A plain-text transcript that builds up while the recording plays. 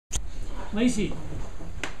Lacey.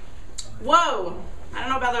 Whoa! I don't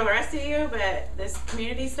know about the rest of you, but this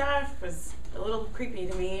community stuff was a little creepy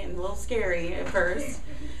to me and a little scary at first.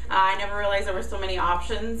 I never realized there were so many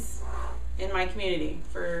options in my community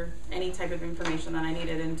for any type of information that I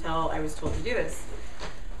needed until I was told to do this.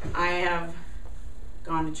 I have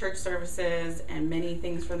gone to church services and many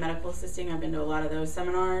things for medical assisting. I've been to a lot of those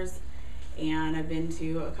seminars, and I've been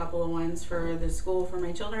to a couple of ones for the school for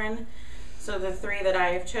my children. So the three that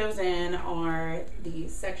I have chosen are the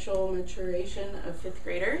sexual maturation of 5th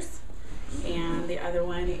graders, and the other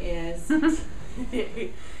one is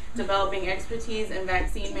developing expertise in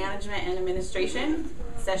vaccine management and administration,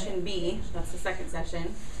 session B, that's the second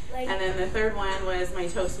session. And then the third one was my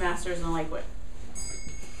Toastmasters in Lakewood.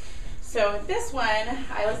 So this one,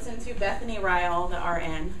 I listened to Bethany Ryle, the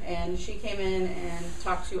RN, and she came in and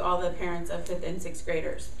talked to all the parents of 5th and 6th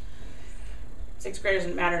graders. 6th graders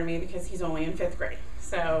didn't matter to me because he's only in 5th grade.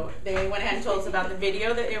 So they went ahead and told us about the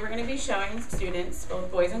video that they were going to be showing students,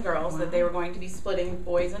 both boys and girls, that they were going to be splitting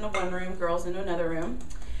boys into one room, girls into another room,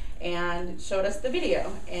 and showed us the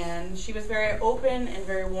video. And she was very open and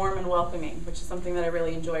very warm and welcoming, which is something that I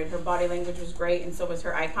really enjoyed. Her body language was great, and so was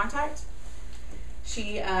her eye contact.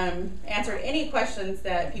 She answered any questions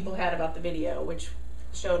that people had about the video, which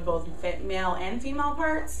showed both male and female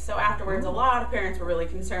parts. So afterwards, a lot of parents were really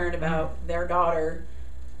concerned about their daughter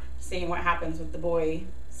seeing what happens with the boy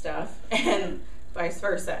stuff and vice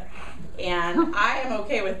versa. And I am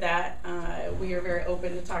okay with that. We are very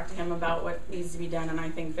open to talk to him about what needs to be done, and I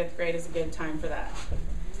think 5th grade is a good time for that.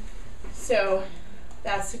 So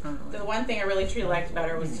that's the one thing I really truly liked about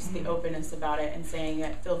her, was just the openness about it and saying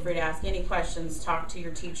that feel free to ask any questions, talk to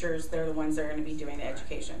your teachers. They're the ones that are going to be doing the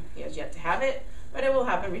education. He has yet to have it, but it will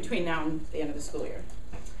happen between now and the end of the school year.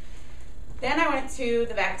 Then I went to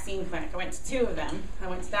the vaccine clinic. I went to 2 of them. I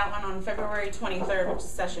went to that one on February 23rd, which is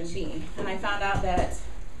session B, and I found out that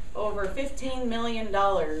over $15 million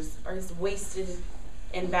is wasted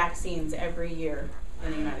in vaccines every year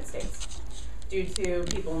in the United States due to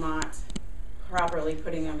people not properly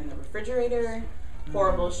putting them in the refrigerator,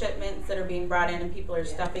 horrible shipments that are being brought in and people are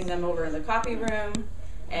stuffing them over in the copy room,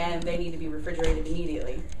 and they need to be refrigerated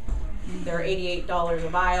immediately. They're $88 a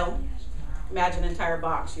vial. Imagine an entire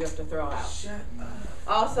box you have to throw out.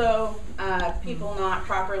 Also, people not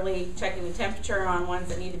properly checking the temperature on ones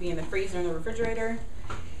that need to be in the freezer and the refrigerator.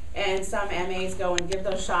 And some MAs go and give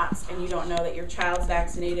those shots, and you don't know that your child's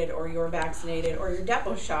vaccinated or you're vaccinated, or your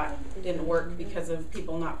depot shot didn't work because of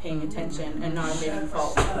people not paying attention and not admitting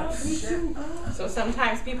fault. So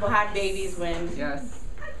sometimes people have babies when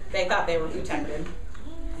they thought they were protected.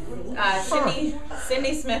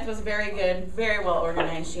 Cindy Smith was very good, very well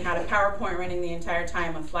organized. She had a PowerPoint running the entire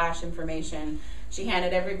time with flash information. She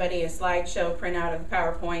handed everybody a slideshow printout of the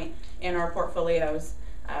PowerPoint in our portfolios.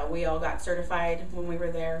 We all got certified when we were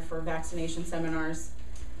there for vaccination seminars.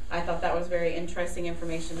 I thought that was very interesting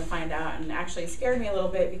information to find out, and actually scared me a little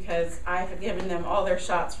bit because I have given them all their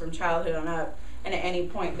shots from childhood on up, and at any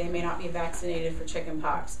point they may not be vaccinated for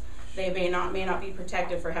chickenpox. They may not be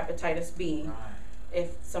protected for hepatitis B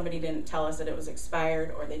if somebody didn't tell us that it was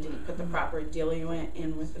expired or they didn't put the proper diluent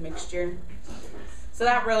in with the mixture. So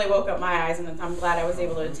that really woke up my eyes, and I'm glad I was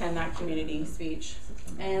able to attend that community speech.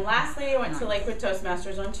 And lastly, I went to Lakewood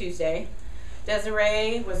Toastmasters on Tuesday.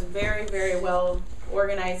 Desiree was very, very well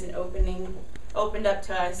organized and opened up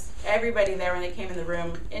to us. Everybody there, when they came in the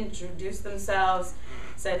room, introduced themselves,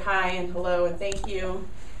 said hi and hello and thank you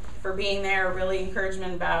for being there. Really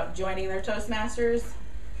encouragement about joining their Toastmasters.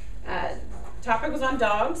 Topic was on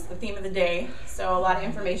dogs, the theme of the day, so a lot of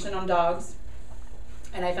information on dogs.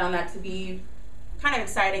 And I found that to be kind of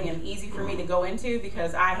exciting and easy for me to go into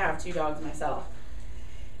because I have 2 dogs myself.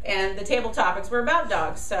 And the table topics were about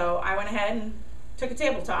dogs, so I went ahead and took a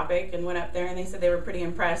table topic and went up there, and they said they were pretty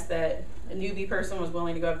impressed that a newbie person was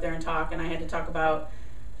willing to go up there and talk, and I had to talk about,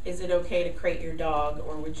 is it okay to crate your dog,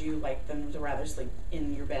 or would you like them to rather sleep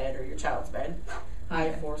in your bed or your child's bed? I,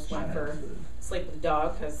 of course, went for sleep with the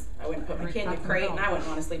dog because I wouldn't put my kid in a crate, and I wouldn't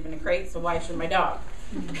want to sleep in a crate, so why should my dog?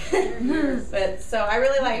 But so I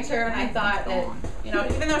really liked her, and I thought that, you know,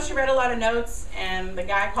 even though she read a lot of notes and the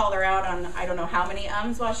guy called her out on I don't know how many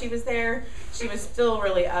ums while she was there, she was still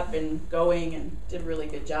really up and going and did a really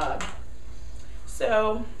good job.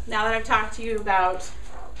 So now that I've talked to you about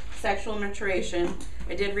sexual maturation,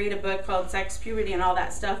 I did read a book called Sex, Puberty, and All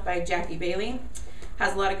That Stuff by Jackie Bailey.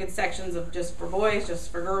 Has a lot of good sections of just for boys,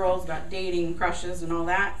 just for girls, about dating, crushes, and all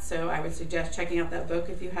that. So I would suggest checking out that book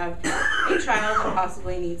if you have a child that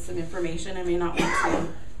possibly needs some information and may not want to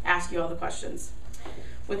ask you all the questions.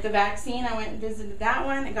 With the vaccine, I went and visited that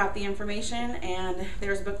one and got the information, and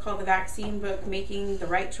there's a book called The Vaccine Book, Making the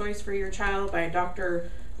Right Choice for Your Child by Dr.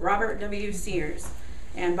 Robert W. Sears.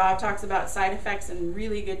 And Bob talks about side effects in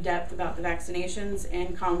really good depth about the vaccinations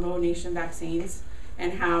and combination vaccines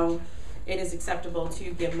and how it is acceptable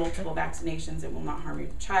to give multiple vaccinations. It will not harm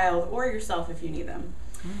your child or yourself if you need them.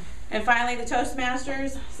 And finally, the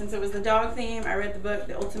Toastmasters. Since it was the dog theme, I read the book,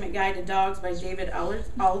 The Ultimate Guide to Dogs by David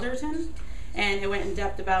Alderton. And it went in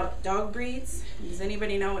depth about dog breeds. Does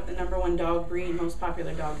anybody know what the #1 dog breed, most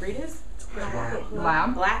popular dog breed is?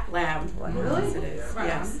 Lab. Black Lab. Really? Yes, it is.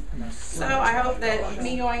 Yes. So I hope that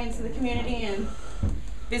me going into the community and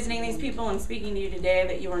visiting these people and speaking to you today,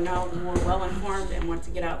 that you are now more well informed and want to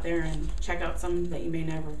get out there and check out something that you may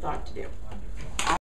never have thought to do.